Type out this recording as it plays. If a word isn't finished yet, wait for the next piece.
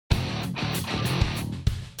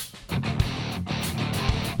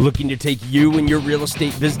Looking to take you and your real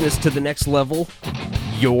estate business to the next level?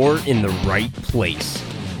 You're in the right place.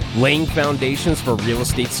 Laying foundations for real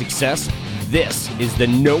estate success? This is the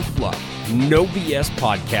No Fluff, No BS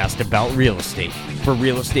podcast about real estate for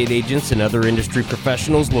real estate agents and other industry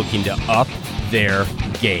professionals looking to up their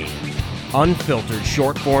game. Unfiltered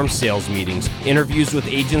short-form sales meetings, interviews with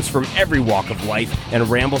agents from every walk of life, and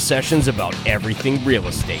ramble sessions about everything real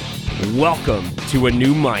estate. Welcome to a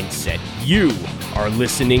new mindset. You are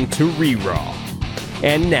listening to ReRaw.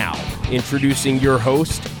 And now, introducing your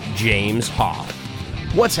host, James Hoff.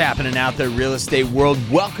 What's happening out there, real estate world?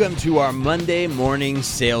 Welcome to our Monday morning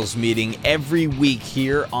sales meeting every week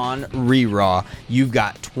here on ReRaw. You've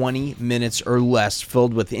got 20 minutes or less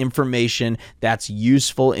filled with information that's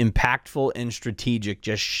useful, impactful, and strategic,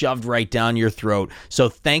 just shoved right down your throat. So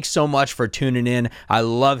thanks so much for tuning in. I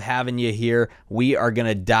love having you here. We are going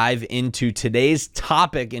to dive into today's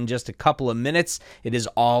topic in just a couple of minutes. It is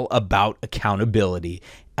all about accountability.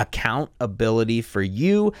 Accountability for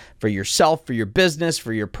you, for yourself, for your business,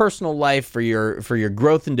 for your personal life, for your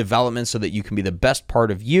growth and development, so that you can be the best part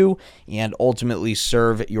of you and ultimately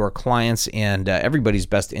serve your clients and everybody's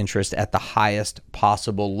best interest at the highest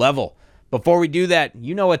possible level. Before we do that,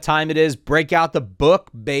 you know what time it is. Break out the book,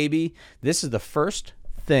 baby. This is the first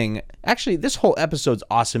thing. Actually, this whole episode's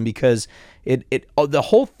awesome because the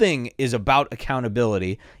whole thing is about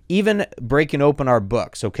accountability, even breaking open our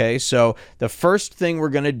books, okay? So the first thing we're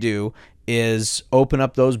going to do is open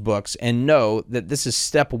up those books and know that this is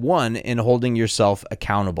step one in holding yourself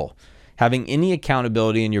accountable. Having any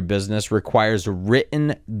accountability in your business requires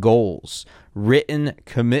written goals, written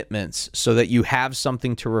commitments, so that you have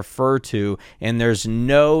something to refer to and there's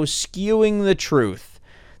no skewing the truth.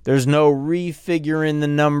 There's no refiguring the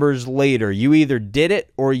numbers later. You either did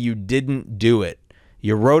it or you didn't do it.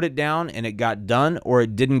 You wrote it down and it got done, or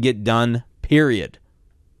it didn't get done, period.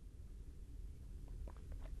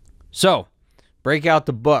 So, break out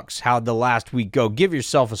the books. How'd the last week go? Give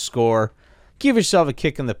yourself a score. Give yourself a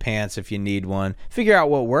kick in the pants if you need one. Figure out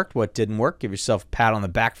what worked, what didn't work. Give yourself a pat on the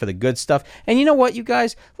back for the good stuff. And you know what, you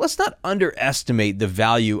guys? Let's not underestimate the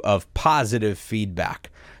value of positive feedback.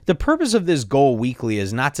 The purpose of this Goal Weekly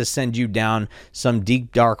is not to send you down some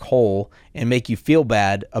deep, dark hole and make you feel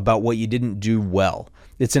bad about what you didn't do well.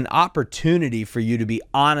 It's an opportunity for you to be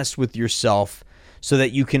honest with yourself so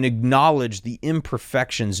that you can acknowledge the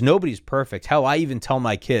imperfections. Nobody's perfect. Hell, I even tell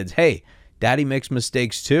my kids, hey, Daddy makes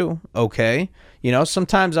mistakes too, okay? You know,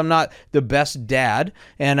 sometimes I'm not the best dad,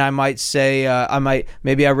 and I might say,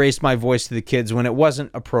 maybe I raised my voice to the kids when it wasn't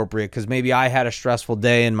appropriate because maybe I had a stressful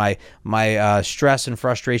day and my stress and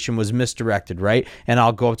frustration was misdirected, right? And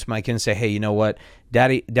I'll go up to my kid and say, hey, you know what?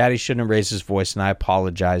 Daddy shouldn't have raised his voice, and I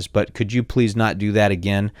apologize, but could you please not do that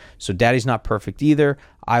again? So Daddy's not perfect either.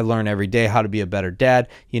 I learn every day how to be a better dad.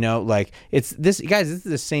 You know, like it's this, guys, this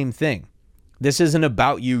is the same thing. This isn't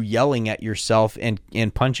about you yelling at yourself and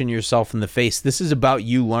punching yourself in the face. This is about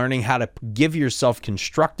you learning how to give yourself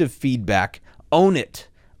constructive feedback. Own it.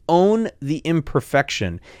 Own the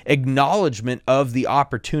imperfection. Acknowledgement of the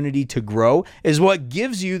opportunity to grow is what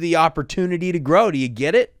gives you the opportunity to grow. Do you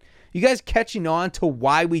get it? You guys catching on to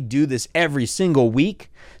why we do this every single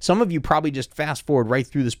week? Some of you probably just fast forward right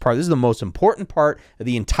through this part. This is the most important part of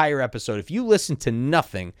the entire episode. If you listen to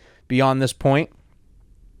nothing beyond this point,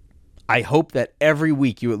 I hope that every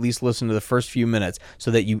week you at least listen to the first few minutes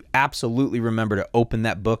so that you absolutely remember to open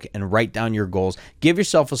that book and write down your goals. Give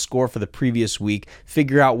yourself a score for the previous week.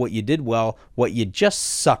 Figure out what you did well, what you just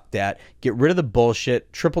sucked at. Get rid of the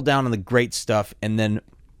bullshit, triple down on the great stuff, and then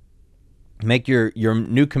make your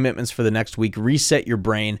new commitments for the next week. Reset your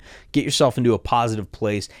brain. Get yourself into a positive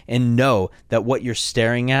place and know that what you're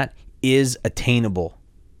staring at is attainable,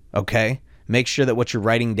 okay? Make sure that what you're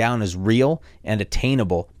writing down is real and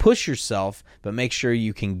attainable. Push yourself, but make sure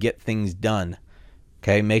you can get things done.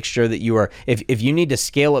 Okay? Make sure that you are, if you need to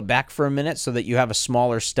scale it back for a minute so that you have a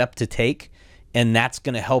smaller step to take, and that's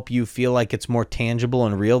going to help you feel like it's more tangible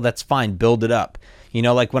and real, that's fine. Build it up. You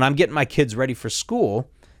know, like when I'm getting my kids ready for school,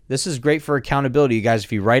 this is great for accountability, you guys.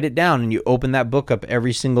 If you write it down and you open that book up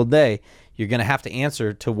every single day, you're going to have to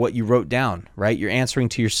answer to what you wrote down, right? You're answering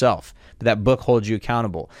to yourself. But that book holds you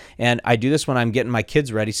accountable. And I do this when I'm getting my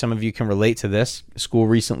kids ready. Some of you can relate to this. School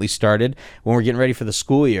recently started when we're getting ready for the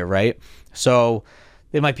school year, right? So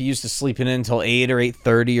they might be used to sleeping in until 8 or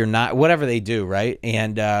 8:30 or not, whatever they do, right?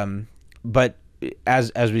 And but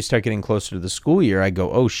as we start getting closer to the school year, I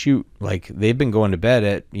go, oh shoot, like they've been going to bed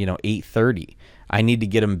at 8:30. I need to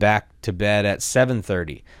get them back to bed at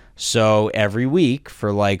 7:30. So every week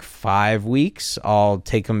for like 5 weeks, I'll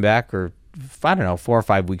take them back, or I don't know, 4 or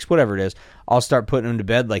 5 weeks, whatever it is, I'll start putting them to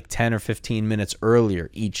bed like 10 or 15 minutes earlier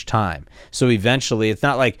each time. So eventually it's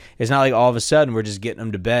not like all of a sudden we're just getting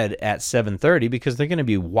them to bed at 7:30 because they're going to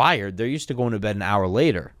be wired. They're used to going to bed an hour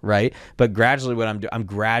later, right? But gradually what I'm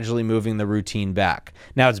gradually moving the routine back.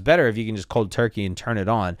 Now it's better if you can just cold turkey and turn it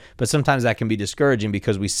on, but sometimes that can be discouraging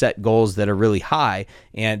because we set goals that are really high,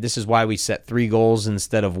 and this is why we set 3 goals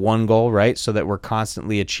instead of 1 goal, right? So that we're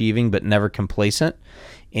constantly achieving but never complacent.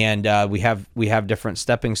 And we have different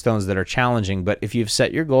stepping stones that are challenging. But if you've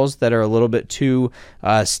set your goals that are a little bit too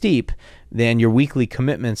steep, then your weekly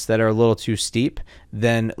commitments that are a little too steep,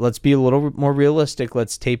 then let's be a little more realistic.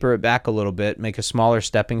 Let's taper it back a little bit, make a smaller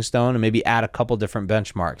stepping stone, and maybe add a couple different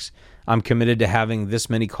benchmarks. I'm committed to having this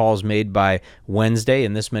many calls made by Wednesday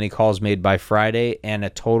and this many calls made by Friday and a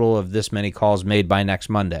total of this many calls made by next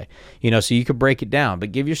Monday. So you could break it down,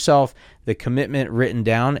 but give yourself the commitment written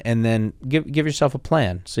down and then give yourself a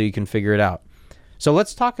plan so you can figure it out. So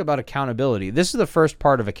let's talk about accountability. This is the first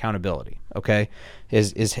part of accountability, okay?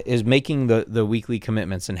 Is making the weekly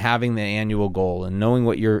commitments and having the annual goal and knowing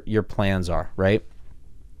what your plans are, right?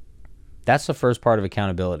 That's the first part of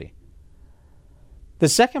accountability. The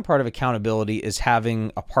second part of accountability is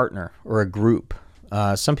having a partner or a group.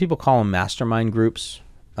 Some people call them mastermind groups.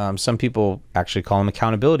 Some people actually call them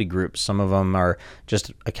accountability groups. Some of them are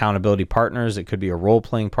just accountability partners. It could be a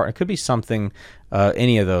role-playing partner. It could be something,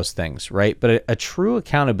 any of those things, right? But a true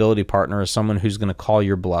accountability partner is someone who's going to call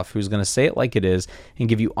your bluff, who's going to say it like it is and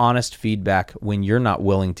give you honest feedback when you're not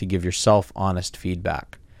willing to give yourself honest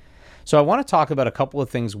feedback. So I want to talk about a couple of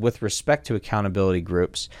things with respect to accountability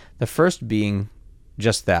groups. The first being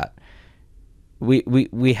just that.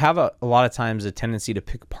 We have a lot of times a tendency to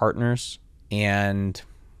pick partners and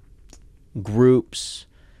groups,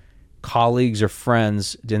 colleagues or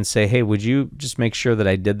friends, and say, hey, would you just make sure that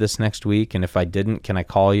I did this next week? And if I didn't, can I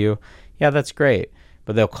call you? Yeah, that's great.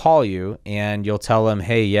 But they'll call you and you'll tell them,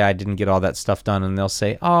 hey, yeah, I didn't get all that stuff done. And they'll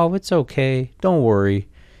say, oh, it's okay. Don't worry.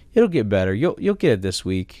 It'll get better. You'll get it this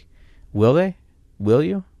week. Will they? Will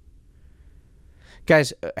you?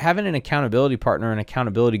 Guys, having an accountability partner and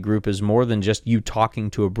accountability group is more than just you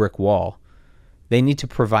talking to a brick wall. They need to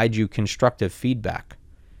provide you constructive feedback.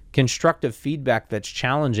 Constructive feedback that's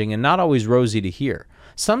challenging and not always rosy to hear.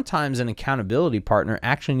 Sometimes an accountability partner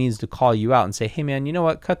actually needs to call you out and say, hey man, you know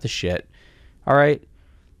what? Cut the shit. All right?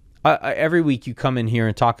 Every week you come in here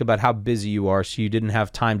and talk about how busy you are so you didn't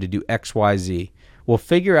have time to do X, Y, Z. Well,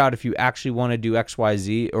 figure out if you actually want to do X, Y,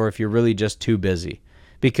 Z or if you're really just too busy.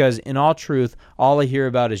 Because in all truth, all I hear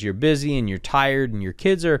about is you're busy and you're tired and your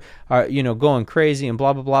kids are going crazy and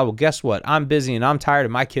blah, blah, blah. Well, guess what? I'm busy and I'm tired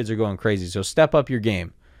and my kids are going crazy. So step up your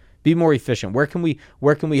game. Be more efficient. Where can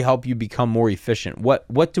we help you become more efficient?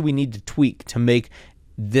 What do we need to tweak to make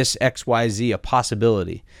this XYZ a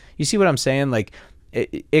possibility? You see what I'm saying? Like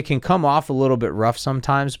it can come off a little bit rough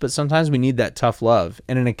sometimes, but sometimes we need that tough love.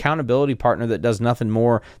 And an accountability partner that does nothing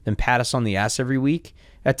more than pat us on the ass every week,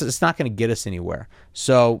 it's not going to get us anywhere.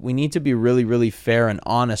 So we need to be really, really fair and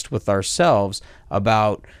honest with ourselves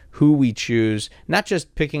about who we choose, not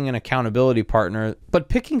just picking an accountability partner, but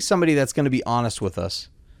picking somebody that's going to be honest with us.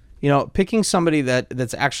 Picking somebody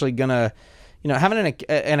that's actually going to, having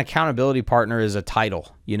an accountability partner is a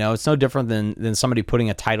title. It's no different than somebody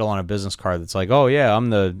putting a title on a business card that's like, oh yeah,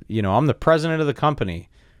 I'm the president of the company.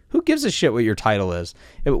 Who gives a shit what your title is?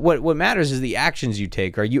 What matters is the actions you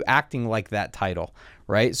take. Are you acting like that title,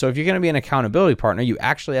 right? So if you're going to be an accountability partner, you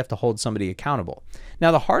actually have to hold somebody accountable.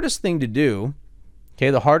 Now, the hardest thing to do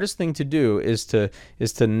is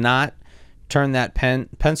to not turn that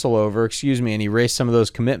pencil over, and erase some of those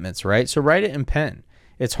commitments, right? So write it in pen.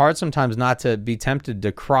 It's hard sometimes not to be tempted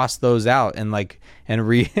to cross those out and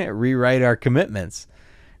rewrite our commitments,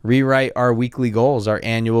 rewrite our weekly goals, our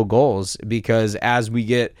annual goals, because as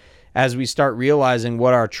we start realizing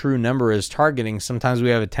what our true number is targeting, sometimes we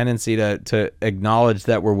have a tendency to acknowledge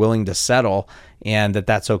that we're willing to settle and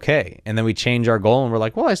that's okay. And then we change our goal and we're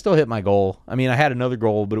like, well, I still hit my goal. I mean, I had another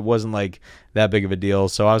goal, but it wasn't like that big of a deal.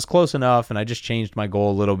 So I was close enough and I just changed my goal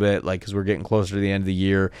a little bit, because we're getting closer to the end of the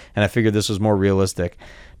year and I figured this was more realistic.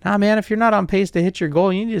 Nah, man, if you're not on pace to hit your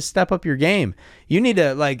goal, you need to step up your game. You need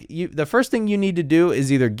to, the first thing you need to do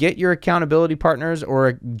is either get your accountability partners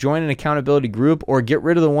or join an accountability group or get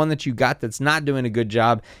rid of the one that you got that's not doing a good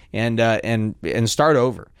job and start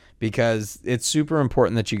over, because it's super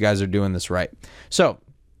important that you guys are doing this right. So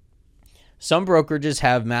some brokerages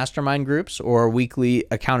have mastermind groups or weekly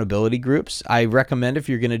accountability groups. I recommend, if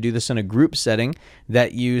you're going to do this in a group setting,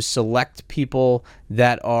 that you select people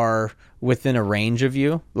that are within a range of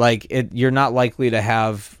you. You're not likely to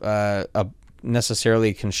have necessarily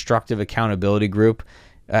a constructive accountability group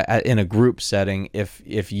in a group setting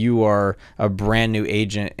if you are a brand new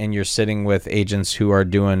agent and you're sitting with agents who are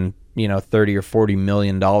doing 30 or 40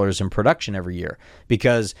 million dollars in production every year,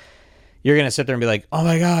 because you're going to sit there and be like, oh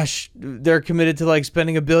my gosh, they're committed to like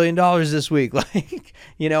spending $1 billion this week, like,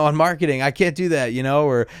 on marketing. I can't do that,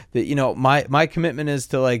 or my commitment is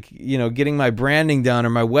to like, getting my branding done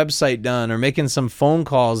or my website done or making some phone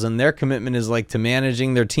calls. And their commitment is like to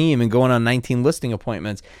managing their team and going on 19 listing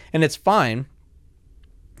appointments. And it's fine.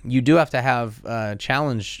 You do have to have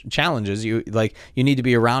challenges. You need to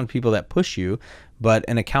be around people that push you. But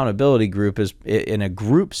an accountability group in a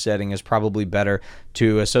group setting is probably better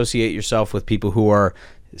to associate yourself with people who are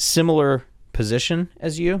similar position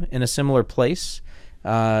as you, in a similar place,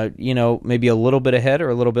 maybe a little bit ahead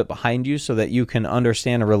or a little bit behind you, so that you can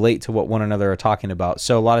understand and relate to what one another are talking about.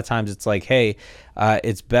 So a lot of times it's like, hey,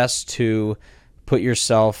 it's best to put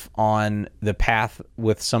yourself on the path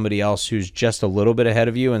with somebody else who's just a little bit ahead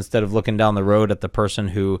of you, instead of looking down the road at the person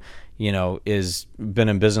who is been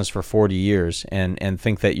in business for 40 years and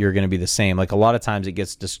think that you're going to be the same. Like a lot of times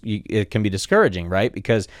it can be discouraging, right?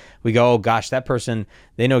 Because we go, oh gosh, that person,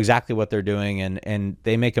 they know exactly what they're doing and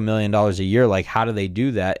they make $1 million a year. Like, how do they do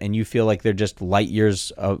that? And you feel like they're just light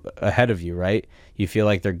years ahead of you, right? You feel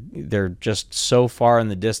like they're just so far in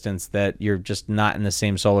the distance that you're just not in the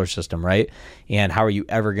same solar system, right? And how are you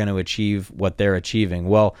ever going to achieve what they're achieving?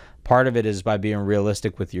 Well, part of it is by being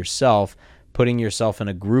realistic with yourself, putting yourself in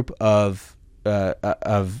a group of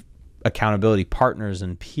accountability partners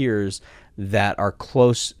and peers that are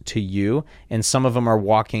close to you, and some of them are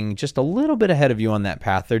walking just a little bit ahead of you on that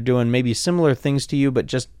path. They're doing maybe similar things to you, but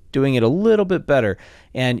just doing it a little bit better,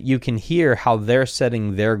 and you can hear how they're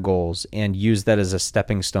setting their goals and use that as a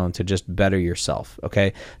stepping stone to just better yourself.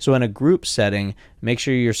 Okay, so in a group setting, make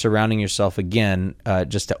sure you're surrounding yourself, again,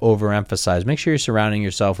 just to overemphasize, make sure you're surrounding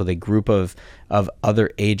yourself with a group of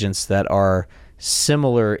other agents that are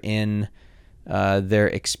similar in their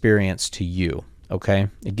experience to you. Okay,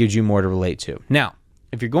 it gives you more to relate to. Now,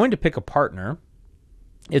 if you're going to pick a partner,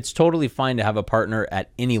 it's totally fine to have a partner at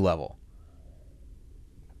any level.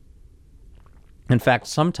 In fact,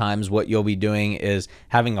 sometimes what you'll be doing is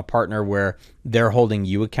having a partner where they're holding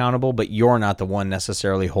you accountable, but you're not the one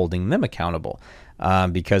necessarily holding them accountable,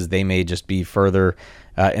 because they may just be further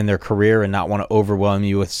in their career and not want to overwhelm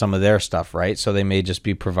you with some of their stuff, right? So they may just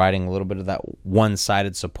be providing a little bit of that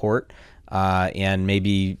one-sided support. And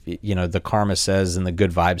maybe, the karma says and the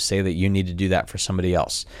good vibes say that you need to do that for somebody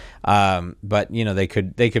else. But they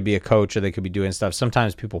could be a coach, or they could be doing stuff.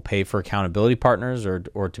 Sometimes people pay for accountability partners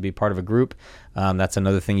or to be part of a group. That's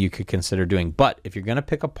another thing you could consider doing. But if you're going to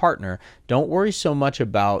pick a partner, don't worry so much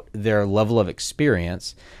about their level of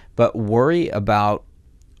experience, but worry about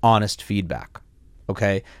honest feedback.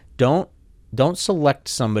 Okay? Don't select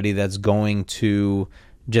somebody that's going to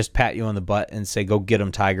just pat you on the butt and say, go get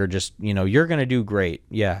them, Tiger. Just, you're going to do great.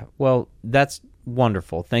 Yeah, well, that's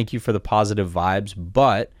wonderful. Thank you for the positive vibes,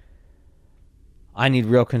 but I need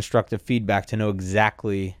real constructive feedback to know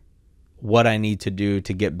exactly what I need to do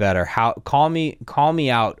to get better. Call me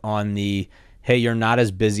out on the, hey, you're not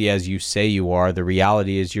as busy as you say you are. The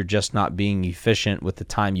reality is you're just not being efficient with the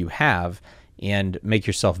time you have, and make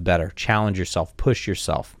yourself better. Challenge yourself. Push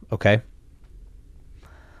yourself, okay?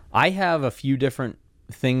 I have a few different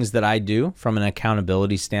things that I do from an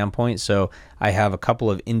accountability standpoint. So I have a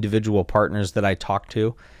couple of individual partners that I talk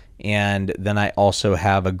to, and then I also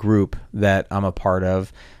have a group that I'm a part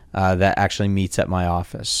of that actually meets at my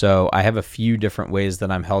office. So I have a few different ways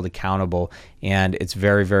that I'm held accountable, and it's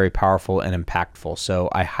very, very powerful and impactful. So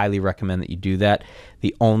I highly recommend that you do that.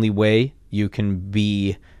 The only way you can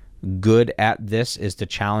be good at this is to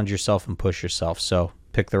challenge yourself and push yourself. So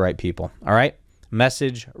pick the right people. All right?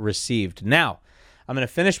 Message received. Now, I'm going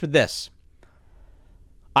to finish with this.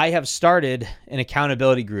 I have started an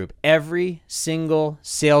accountability group. Every single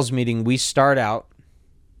sales meeting, we start out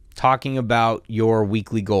talking about your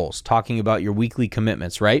weekly goals, talking about your weekly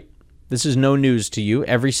commitments, right? This is no news to you.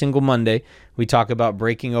 Every single Monday, we talk about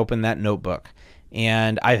breaking open that notebook.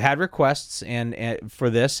 And I've had requests and for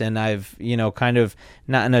this, and I've, kind of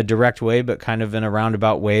not in a direct way, but kind of in a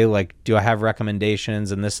roundabout way, like, do I have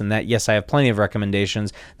recommendations and this and that? Yes, I have plenty of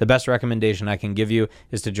recommendations. The best recommendation I can give you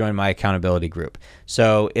is to join my accountability group.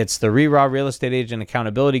 So it's the ReRaw Real Estate Agent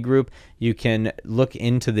Accountability Group. You can look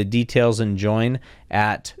into the details and join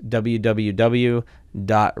at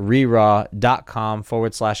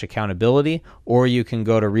www.reraw.com/accountability, or you can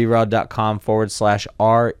go to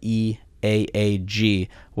reraw.com/REAAG,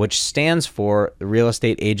 which stands for the Real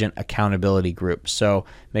Estate Agent Accountability Group. So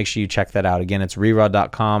make sure you check that out. Again, it's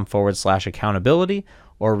reraw.com/accountability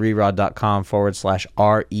or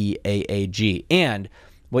reraw.com/REAAG. And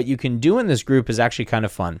what you can do in this group is actually kind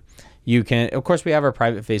of fun. You can, of course, we have our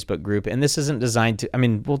private Facebook group, and this isn't designed to, I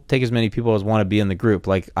mean, we'll take as many people as want to be in the group,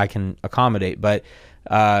 like I can accommodate, but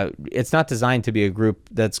it's not designed to be a group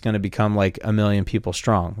that's going to become like 1 million people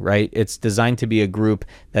strong, right? It's designed to be a group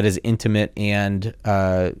that is intimate and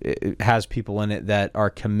it has people in it that are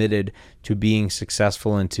committed to being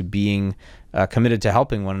successful and to being committed to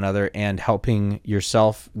helping one another and helping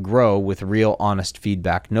yourself grow with real, honest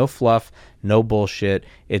feedback. No fluff, no bullshit.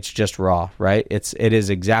 It's just raw, right? It is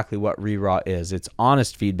exactly what Re-Raw is. It's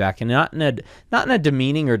honest feedback, and not in a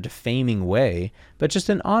demeaning or defaming way, but just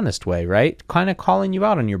an honest way, right? Kind of calling you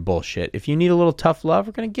out on your bullshit. If you need a little tough love,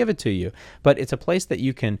 we're going to give it to you. But it's a place that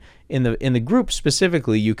you can, in the group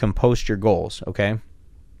specifically, you can post your goals, okay?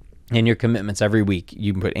 And your commitments every week.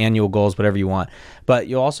 You can put annual goals, whatever you want. But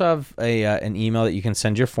you also have an email that you can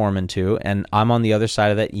send your foreman to, and I'm on the other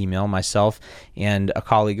side of that email. Myself and a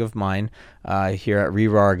colleague of mine here at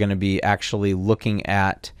Re-Raw are going to be actually looking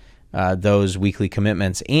at those weekly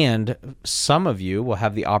commitments, and some of you will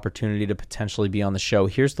have the opportunity to potentially be on the show.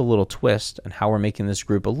 Here's the little twist and how we're making this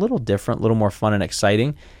group a little different, a little more fun and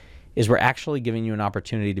exciting, is we're actually giving you an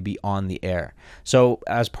opportunity to be on the air. So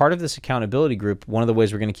as part of this accountability group, one of the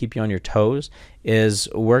ways we're going to keep you on your toes is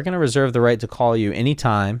we're going to reserve the right to call you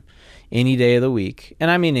anytime, any day of the week. And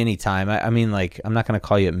I mean anytime. I mean, like, I'm not going to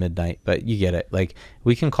call you at midnight, but you get it. Like,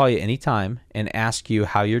 we can call you anytime and ask you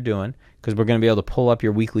how you're doing, because we're going to be able to pull up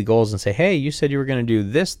your weekly goals and say, hey, you said you were going to do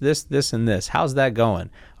this, this, this, and this. How's that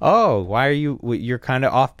going? Oh, why are you're kind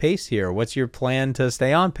of off pace here. What's your plan to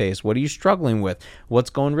stay on pace? What are you struggling with?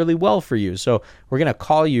 What's going really well for you? So we're going to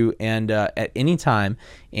call you and at any time,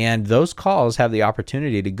 and those calls have the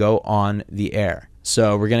opportunity to go on the air.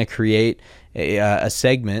 So we're going to create a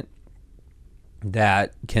segment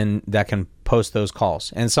that can post those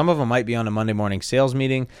calls. And some of them might be on a Monday morning sales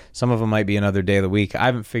meeting. Some of them might be another day of the week. I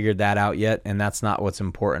haven't figured that out yet, and that's not what's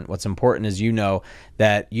important. What's important is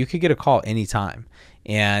that you could get a call anytime.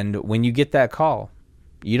 And when you get that call,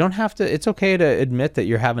 you don't have to, it's okay to admit that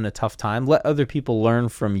you're having a tough time. Let other people learn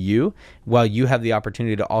from you while you have the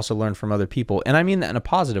opportunity to also learn from other people. And I mean that in a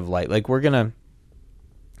positive light. Like, we're going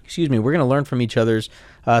to learn from each other's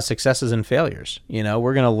successes and failures. You know,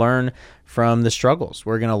 we're going to learn from the struggles.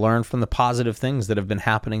 We're going to learn from the positive things that have been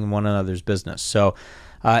happening in one another's business. So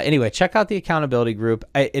anyway, check out the accountability group.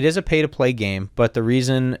 It is a pay-to-play game, but the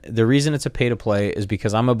reason it's a pay-to-play is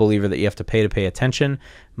because I'm a believer that you have to pay attention.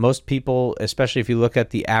 Most people, especially if you look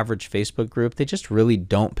at the average Facebook group, they just really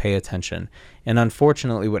don't pay attention. And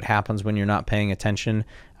unfortunately, what happens when you're not paying attention,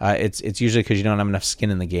 it's usually because you don't have enough skin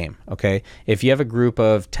in the game, okay? If you have a group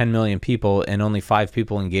of 10 million people and only 5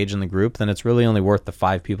 people engage in the group, then it's really only worth the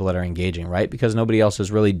 5 people that are engaging, right? Because nobody else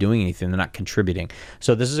is really doing anything. They're not contributing.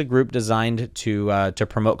 So this is a group designed to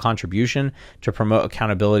promote contribution, to promote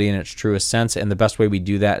accountability in its truest sense. And the best way we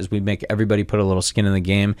do that is we make everybody put a little skin in the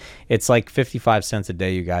game. It's like 55 cents a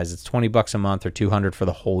day, you guys. It's $20 a month or $200 for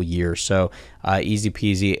the whole year. So easy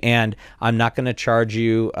peasy. And I'm not going to charge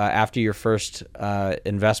you after your first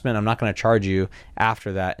investment. I'm not going to charge you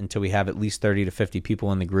after that until we have at least 30 to 50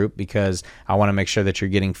 people in the group, because I want to make sure that you're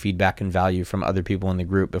getting feedback and value from other people in the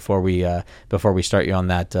group before we start you on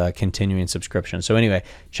that continuing subscription. So anyway,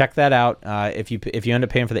 check that out. If you end up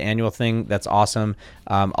paying for the annual thing, that's awesome.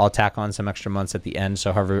 I'll tack on some extra months at the end.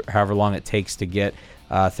 So however long it takes to get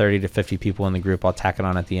 30 to 50 people in the group, I'll tack it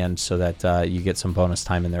on at the end so that you get some bonus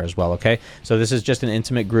time in there as well, okay? So this is just an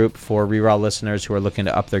intimate group for Re-Raw listeners who are looking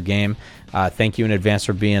to up their game. Thank you in advance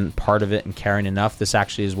for being part of it and caring enough. This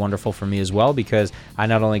actually is wonderful for me as well, because I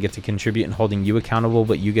not only get to contribute in holding you accountable,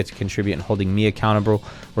 but you get to contribute in holding me accountable.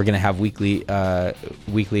 We're going to have weekly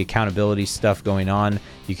accountability stuff going on.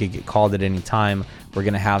 You could get called at any time. We're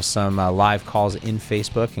going to have some live calls in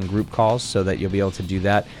Facebook and group calls so that you'll be able to do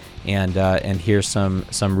that and hear some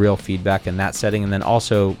real feedback in that setting. And then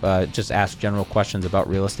also just ask general questions about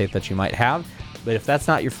real estate that you might have. But if that's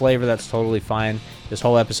not your flavor, that's totally fine. This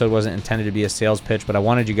whole episode wasn't intended to be a sales pitch, but I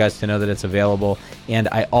wanted you guys to know that it's available. And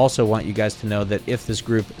I also want you guys to know that if this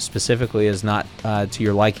group specifically is not to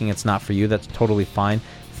your liking, it's not for you, that's totally fine.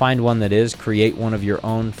 Find one that is, create one of your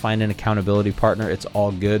own, find an accountability partner. It's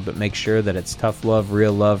all good, but make sure that it's tough love,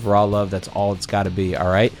 real love, raw love. That's all it's got to be, all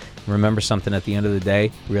right? Remember something at the end of the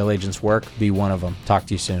day, real agents work. Be one of them. Talk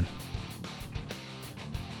to you soon.